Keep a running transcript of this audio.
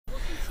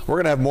We're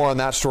going to have more on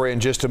that story in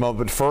just a moment,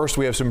 but first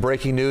we have some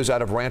breaking news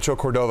out of Rancho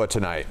Cordova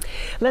tonight.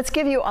 Let's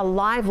give you a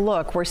live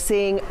look. We're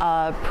seeing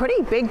a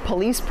pretty big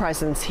police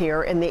presence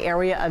here in the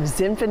area of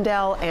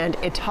Zinfandel and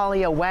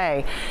Italia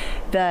Way.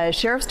 The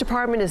Sheriff's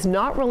Department is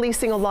not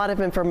releasing a lot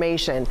of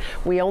information.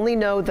 We only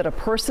know that a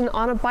person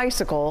on a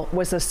bicycle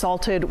was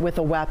assaulted with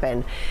a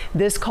weapon.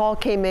 This call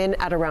came in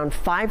at around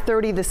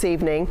 5:30 this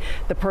evening.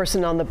 The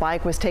person on the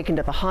bike was taken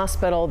to the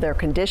hospital. Their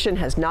condition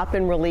has not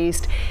been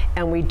released,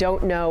 and we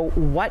don't know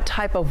what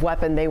type of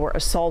weapon they were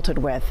assaulted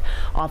with.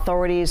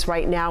 Authorities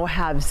right now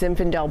have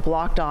Zinfandel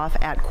blocked off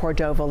at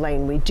Cordova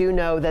Lane. We do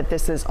know that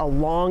this is a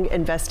long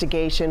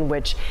investigation,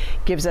 which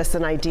gives us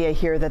an idea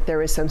here that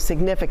there is some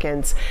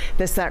significance.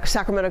 The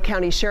Sacramento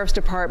County Sheriff's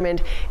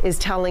Department is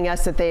telling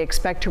us that they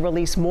expect to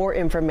release more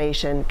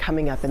information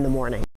coming up in the morning.